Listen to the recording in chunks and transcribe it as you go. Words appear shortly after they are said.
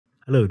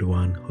Hello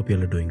everyone, hope you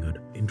all are doing good.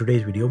 In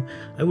today's video,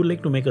 I would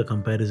like to make a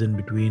comparison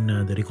between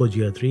the Ricoh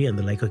GR3 and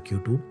the Leica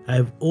Q2. I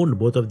have owned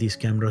both of these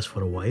cameras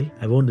for a while.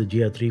 I've owned the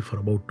GR3 for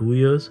about 2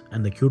 years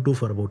and the Q2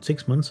 for about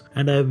 6 months,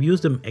 and I have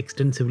used them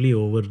extensively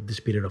over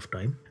this period of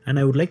time. And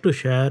I would like to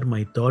share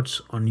my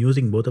thoughts on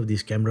using both of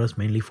these cameras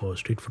mainly for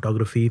street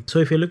photography. So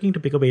if you're looking to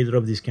pick up either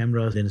of these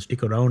cameras, then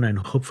stick around and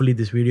hopefully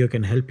this video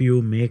can help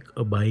you make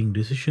a buying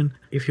decision.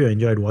 If you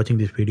enjoyed watching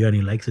this video and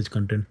you like such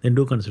content, then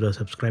do consider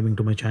subscribing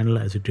to my channel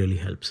as it really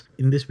helps.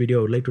 In this video,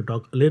 I would like to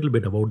talk a little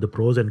bit about the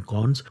pros and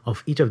cons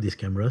of each of these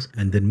cameras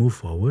and then move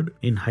forward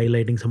in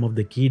highlighting some of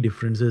the key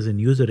differences in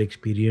user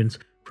experience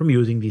from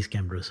using these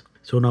cameras.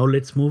 So now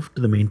let's move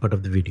to the main part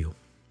of the video.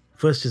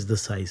 First is the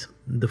size.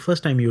 The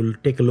first time you'll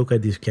take a look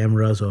at these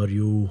cameras or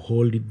you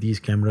hold these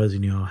cameras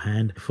in your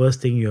hand,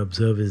 first thing you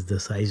observe is the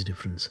size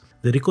difference.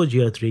 The Ricoh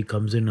GR3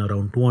 comes in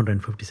around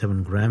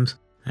 257 grams.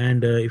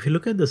 And if you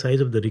look at the size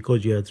of the Ricoh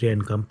GR3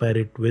 and compare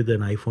it with an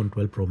iPhone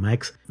 12 Pro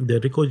Max, the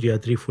Ricoh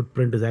GR3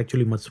 footprint is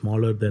actually much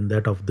smaller than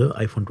that of the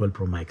iPhone 12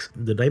 Pro Max.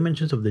 The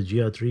dimensions of the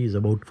GR3 is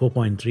about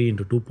 4.3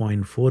 into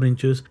 2.4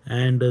 inches,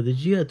 and the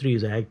GR3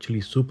 is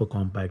actually super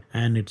compact,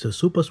 and it's a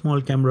super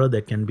small camera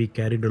that can be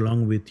carried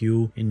along with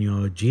you in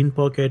your jean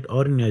pocket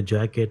or in your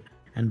jacket.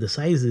 And the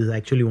size is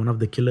actually one of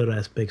the killer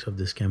aspects of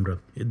this camera.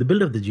 The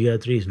build of the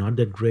GR3 is not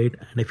that great,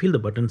 and I feel the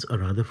buttons are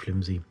rather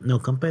flimsy. Now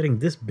comparing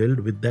this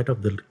build with that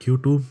of the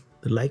Q2,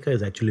 the Leica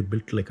is actually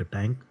built like a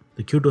tank.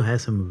 The Q2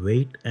 has some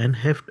weight and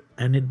heft,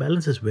 and it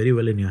balances very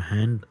well in your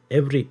hand.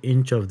 Every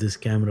inch of this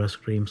camera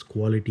screams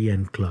quality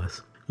and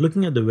class.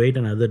 Looking at the weight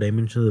and other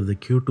dimensions of the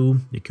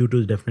Q2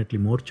 is definitely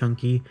more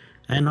chunky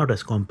and not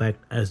as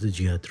compact as the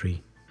GR3.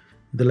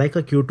 The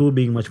Leica Q2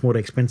 being much more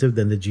expensive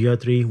than the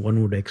GR3,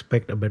 one would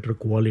expect a better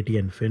quality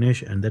and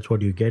finish, and that's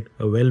what you get,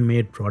 a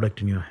well-made product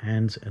in your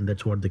hands, and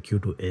that's what the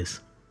Q2 is.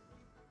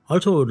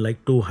 Also, I would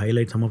like to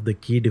highlight some of the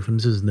key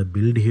differences in the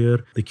build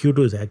here. The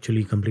Q2 is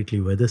actually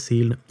completely weather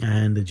sealed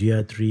and the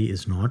GR3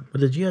 is not. But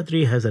the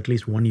GR3 has at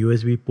least one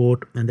USB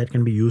port, and that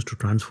can be used to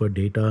transfer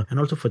data and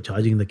also for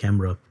charging the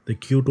camera. The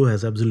Q2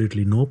 has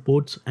absolutely no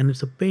ports, and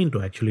it's a pain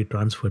to actually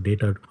transfer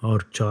data or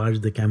charge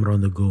the camera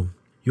on the go.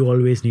 You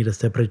always need a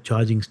separate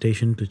charging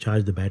station to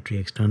charge the battery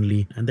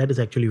externally, and that is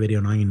actually very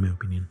annoying in my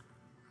opinion.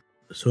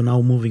 So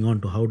now moving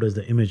on to how does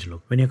the image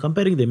look. When you're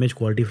comparing the image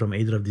quality from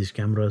either of these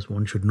cameras,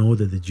 one should know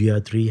that the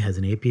GR3 has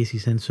an APS-C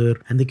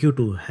sensor and the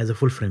Q2 has a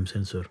full frame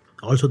sensor.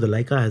 Also, the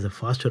Leica has a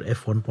faster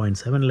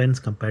f1.7 lens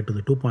compared to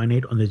the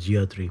 2.8 on the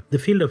GR3. The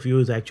field of view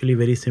is actually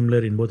very similar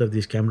in both of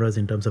these cameras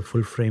in terms of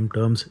full frame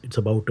terms. It's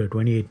about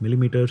 28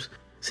 millimeters.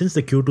 Since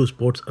the Q2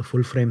 sports a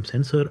full frame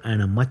sensor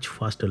and a much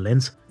faster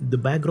lens, the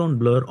background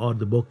blur or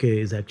the bokeh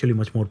is actually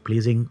much more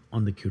pleasing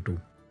on the Q2.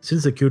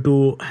 Since the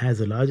Q2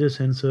 has a larger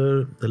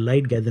sensor, the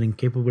light gathering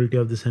capability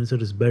of the sensor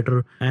is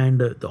better, and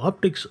the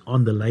optics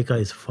on the Leica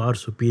is far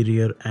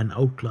superior and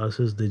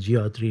outclasses the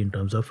GR3 in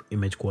terms of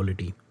image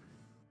quality.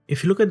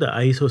 If you look at the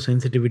ISO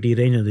sensitivity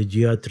range of the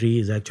GR3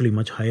 is actually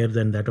much higher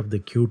than that of the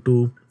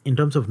Q2. In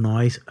terms of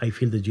noise, I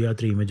feel the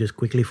GR3 images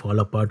quickly fall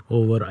apart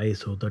over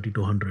ISO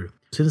 3200.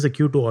 Since the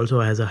Q2 also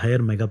has a higher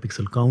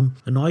megapixel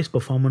count, the noise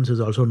performance is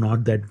also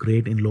not that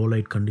great in low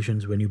light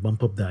conditions when you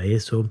bump up the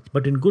ISO,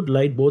 but in good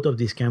light both of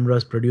these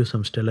cameras produce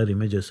some stellar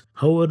images.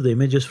 However, the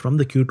images from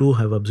the Q2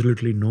 have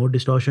absolutely no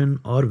distortion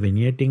or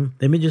vignetting.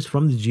 The images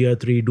from the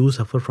GR3 do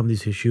suffer from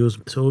these issues.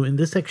 So in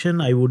this section,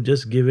 I would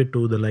just give it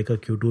to the Leica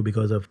Q2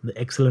 because of the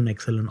excellent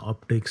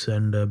optics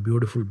and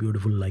beautiful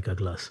Leica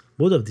glass.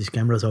 Both of these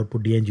cameras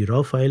output DNG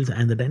RAW files,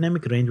 and the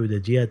dynamic range with the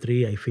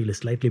GR3 I feel is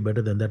slightly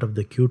better than that of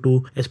the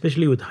Q2,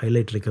 especially with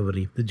highlight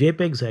recovery. The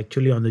JPEGs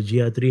actually on the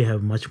GR3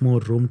 have much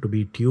more room to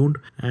be tuned,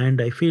 and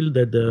I feel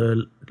that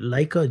the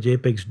Leica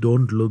JPEGs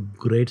don't look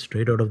great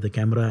straight out of the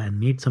camera and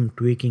need some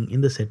tweaking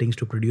in the settings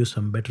to produce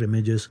some better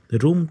images. The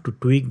room to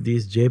tweak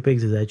these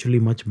JPEGs is actually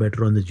much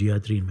better on the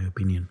GR3 in my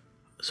opinion.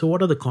 So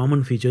what are the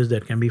common features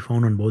that can be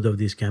found on both of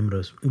these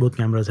cameras? Both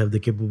cameras have the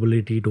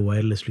capability to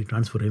wirelessly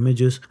transfer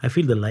images. I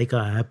feel the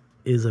Leica app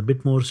is a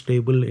bit more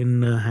stable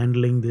in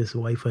handling this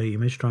Wi-Fi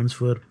image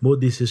transfer. Both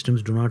these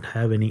systems do not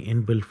have any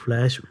inbuilt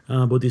flash.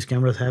 Both these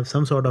cameras have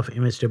some sort of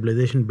image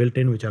stabilization built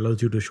in, which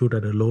allows you to shoot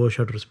at a lower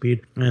shutter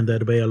speed and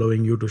thereby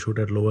allowing you to shoot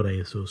at lower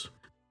ISOs.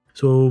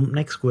 So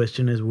next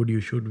question is, would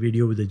you shoot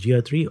video with the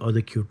GR3 or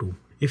the Q2?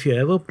 If you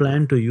ever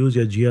plan to use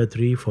your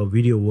GR3 for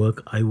video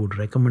work, I would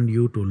recommend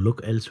you to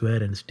look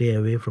elsewhere and stay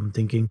away from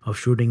thinking of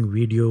shooting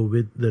video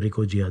with the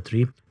Ricoh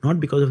GR3. Not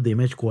because of the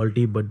image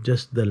quality, but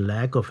just the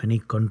lack of any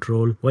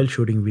control while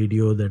shooting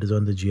video that is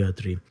on the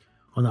GR3.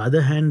 On the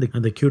other hand,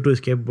 the Q2 is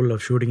capable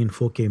of shooting in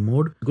 4K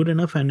mode, good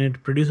enough, and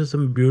it produces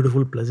some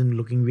beautiful, pleasant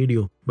looking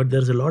video. But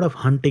there's a lot of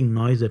hunting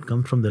noise that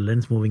comes from the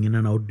lens moving in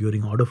and out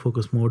during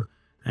autofocus mode,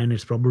 and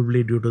it's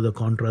probably due to the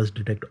contrast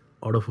detect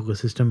autofocus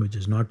system, which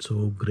is not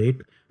so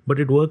great, but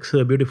it works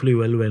beautifully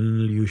well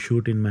when you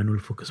shoot in manual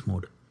focus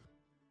mode.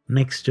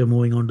 Next,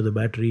 moving on to the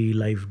battery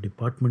life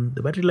department.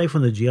 The battery life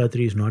on the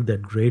GR3 is not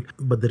that great,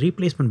 but the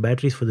replacement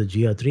batteries for the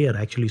GR3 are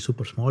actually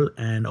super small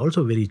and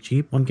also very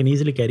cheap. One can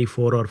easily carry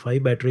 4 or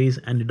 5 batteries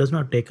and it does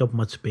not take up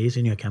much space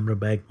in your camera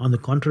bag. On the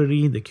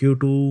contrary, the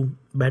Q2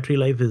 battery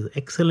life is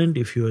excellent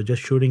if you are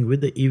just shooting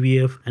with the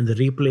EVF, and the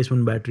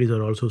replacement batteries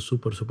are also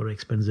super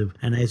expensive.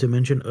 And as I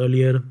mentioned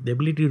earlier, the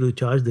ability to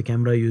charge the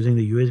camera using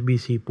the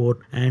USB-C port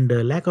and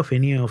lack of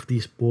any of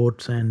these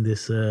ports and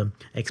this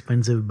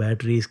expensive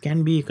batteries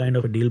can be kind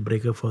of a deal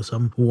breaker for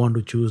some who want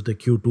to choose the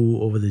Q2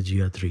 over the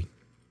GR3.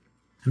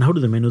 And how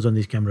do the menus on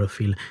this camera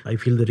feel? I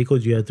feel the Ricoh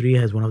GR3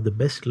 has one of the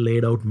best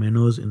laid out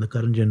menus in the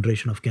current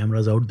generation of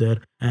cameras out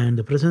there, and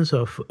the presence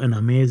of an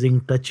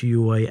amazing touch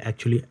UI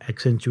actually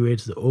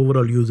accentuates the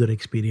overall user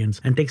experience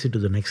and takes it to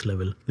the next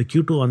level. The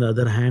Q2 on the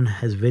other hand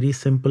has very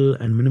simple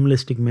and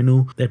minimalistic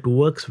menu that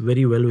works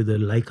very well with the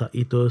Leica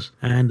ethos,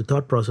 and the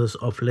thought process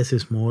of less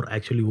is more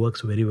actually works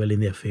very well in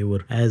their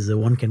favor, as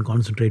one can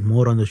concentrate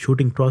more on the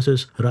shooting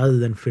process rather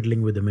than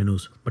fiddling with the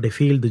menus. But I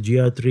feel the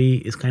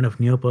GR3 is kind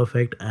of near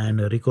perfect, and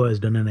Ricoh has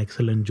done an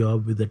excellent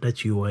job with the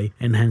touch UI,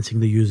 enhancing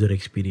the user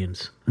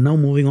experience. Now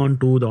moving on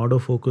to the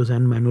autofocus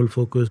and manual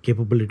focus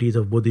capabilities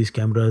of both these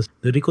cameras.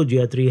 The Ricoh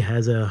GR3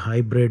 has a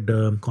hybrid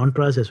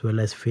contrast as well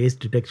as phase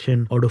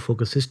detection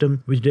autofocus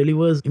system, which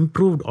delivers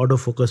improved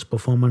autofocus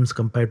performance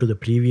compared to the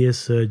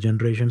previous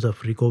generations of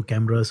Ricoh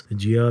cameras.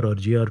 GR or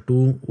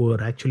GR2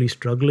 were actually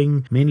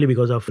struggling mainly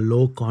because of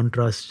low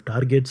contrast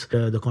targets.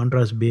 The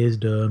contrast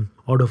based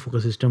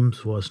autofocus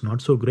systems was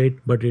not so great,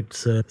 but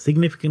it's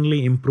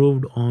significantly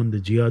improved on the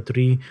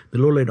GR3. The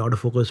low light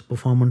autofocus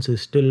performance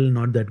is still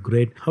not that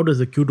great. How does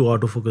the Q2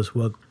 autofocus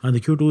work? And the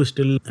Q2 is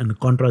still a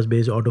contrast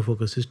based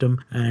autofocus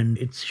system, and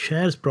it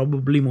shares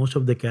probably most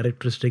of the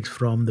characteristics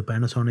from the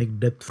Panasonic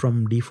depth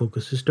from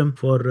defocus system.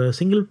 For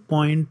single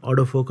point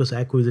autofocus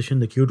acquisition,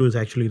 the Q2 is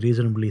actually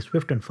reasonably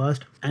swift and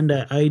fast, and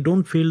I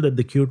don't feel that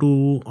the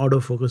Q2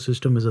 autofocus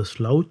system is a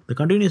slouch. The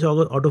continuous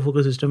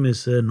autofocus system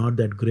is not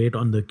that great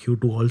on the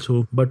Q2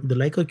 also, but the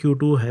Leica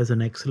Q2 has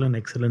an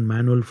excellent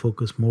manual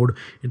focus mode.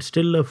 It's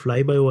still a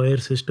fly-by-wire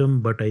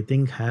system, but I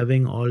think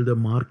having all the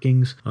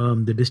markings,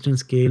 the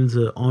distance scales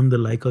on the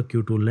Leica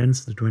Q2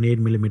 lens, the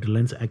 28mm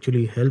lens,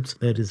 actually helps.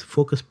 There is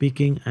focus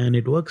peaking, and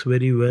it works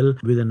very well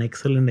with an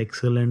excellent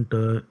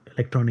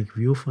electronic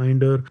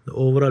viewfinder. The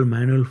overall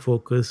manual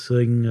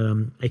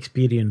focusing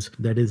experience,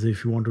 that is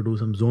if you want to do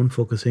some zone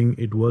focusing,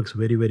 it works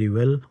very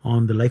well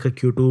on the Leica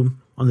Q2.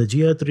 On the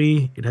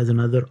GR3, it has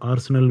another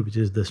arsenal, which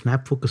is the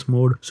snap focus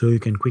mode. So you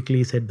can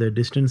quickly set the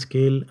distance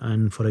scale,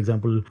 and for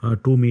example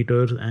 2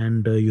 meters,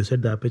 and you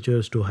set the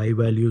apertures to high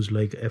values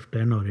like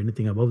f10 or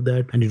anything above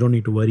that, and you don't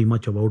need to worry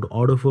much about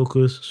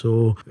autofocus.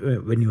 So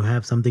when you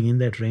have something in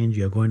that range,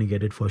 you're going to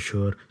get it for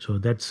sure. So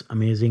that's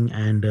amazing.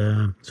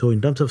 And so in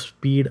terms of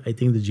speed, I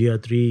think the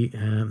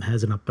GR3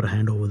 has an upper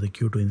hand over the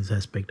Q2 in this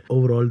aspect.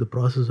 Overall, the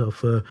process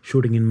of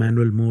shooting in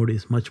manual mode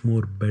is much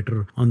more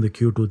better on the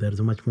Q2.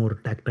 There's a much more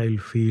tactile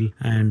feel,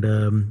 and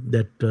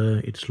that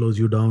it slows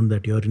you down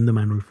that you're in the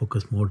manual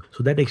focus mode.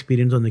 So that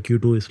experience on the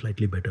Q2 is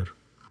slightly better.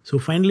 So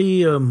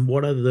finally,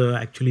 what are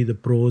the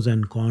pros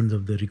and cons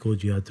of the Ricoh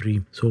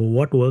GR3? So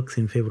what works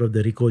in favor of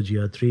the Ricoh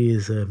GR3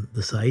 is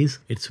the size.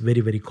 It's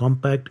very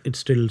compact. It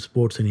still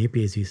sports an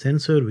APS-C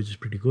sensor, which is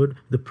pretty good.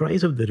 The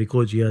price of the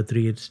Ricoh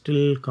GR3, it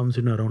still comes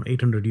in around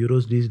 800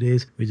 euros these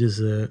days, which is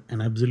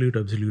an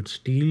absolute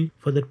steal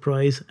for that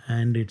price.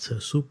 And it's a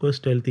super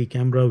stealthy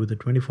camera with a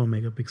 24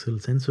 megapixel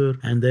sensor,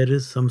 and there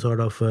is some sort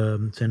of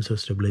sensor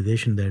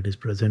stabilization that is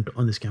present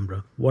on this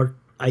camera. What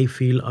I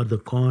feel are the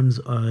cons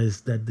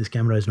is that this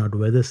camera is not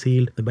weather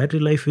sealed. The battery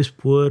life is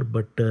poor,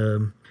 but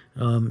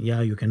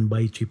yeah, you can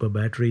buy cheaper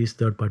batteries,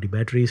 third-party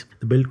batteries.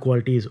 The build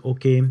quality is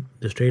okay.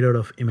 The straight out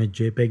of image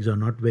JPEGs are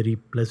not very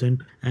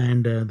pleasant,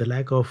 and the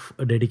lack of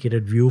a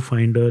dedicated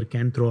viewfinder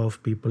can throw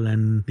off people,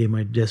 and they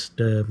might just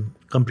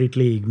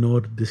completely ignore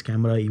this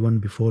camera even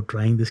before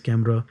trying this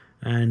camera.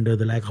 And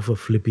the lack of a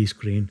flippy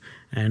screen.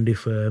 And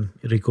if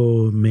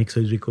Ricoh makes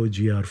a Ricoh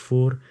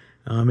GR4,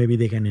 maybe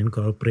they can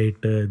incorporate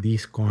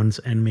these cons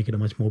and make it a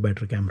much more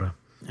better camera.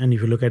 And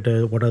if you look at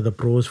what are the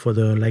pros for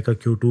the Leica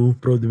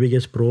Q2, the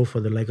biggest pro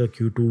for the Leica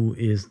Q2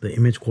 is the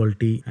image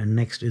quality, and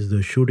next is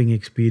the shooting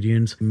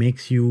experience. It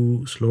makes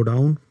you slow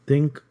down,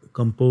 think,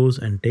 compose,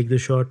 and take the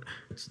shot.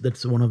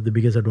 That's one of the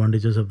biggest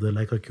advantages of the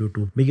Leica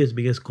Q2.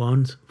 Biggest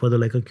cons for the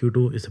Leica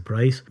Q2 is the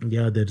price.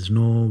 Yeah, there is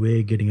no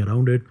way getting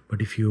around it,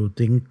 but if you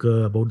think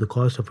about the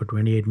cost of a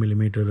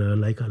 28mm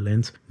Leica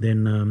lens,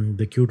 then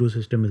the Q2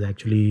 system is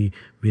actually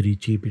very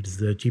cheap. It's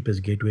the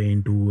cheapest gateway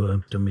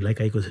into the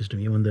Leica ecosystem.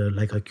 Even the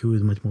Leica Q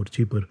is much more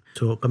cheaper.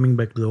 So coming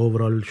back to the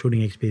overall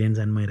shooting experience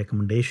and my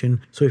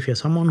recommendation, so if you're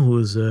someone who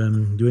is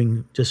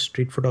doing just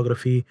street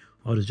photography,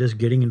 or is just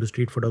getting into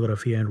street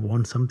photography and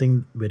want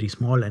something very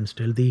small and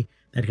stealthy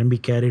that can be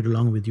carried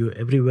along with you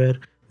everywhere,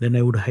 then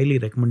I would highly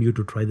recommend you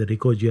to try the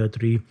Ricoh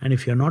GR3. And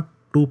if you're not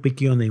too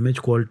picky on the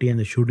image quality and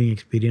the shooting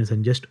experience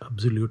and just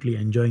absolutely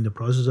enjoying the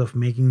process of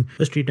making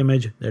a street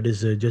image, that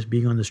is just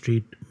being on the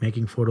street,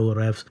 making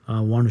photographs,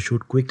 want to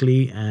shoot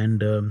quickly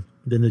and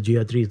then the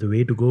GR3 is the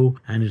way to go,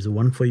 and it's the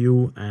one for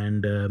you.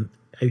 And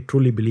I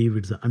truly believe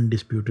it's the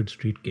undisputed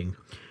street king.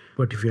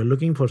 But if you're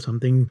looking for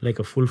something like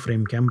a full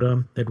frame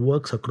camera that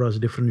works across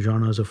different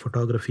genres of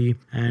photography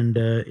and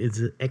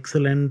is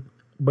excellent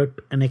but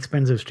an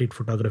expensive street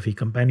photography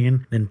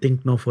companion, then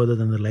think no further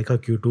than the Leica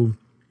Q2.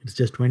 It's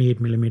just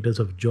 28mm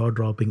of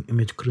jaw-dropping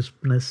image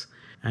crispness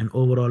and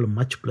overall a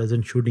much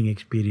pleasant shooting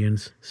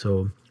experience.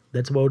 So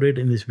that's about it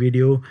in this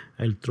video.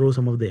 I'll throw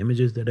some of the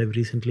images that I've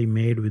recently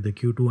made with the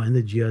Q2 and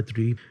the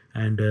GR3,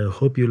 and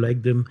hope you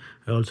like them.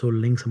 I also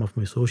link some of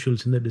my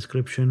socials in the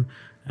description.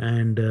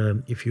 And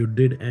if you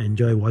did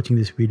enjoy watching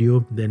this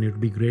video, then it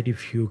would be great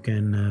if you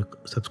can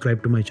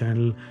subscribe to my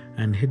channel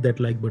and hit that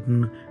like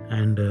button.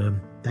 And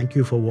thank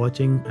you for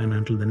watching, and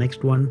until the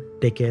next one,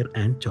 take care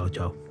and ciao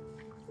ciao.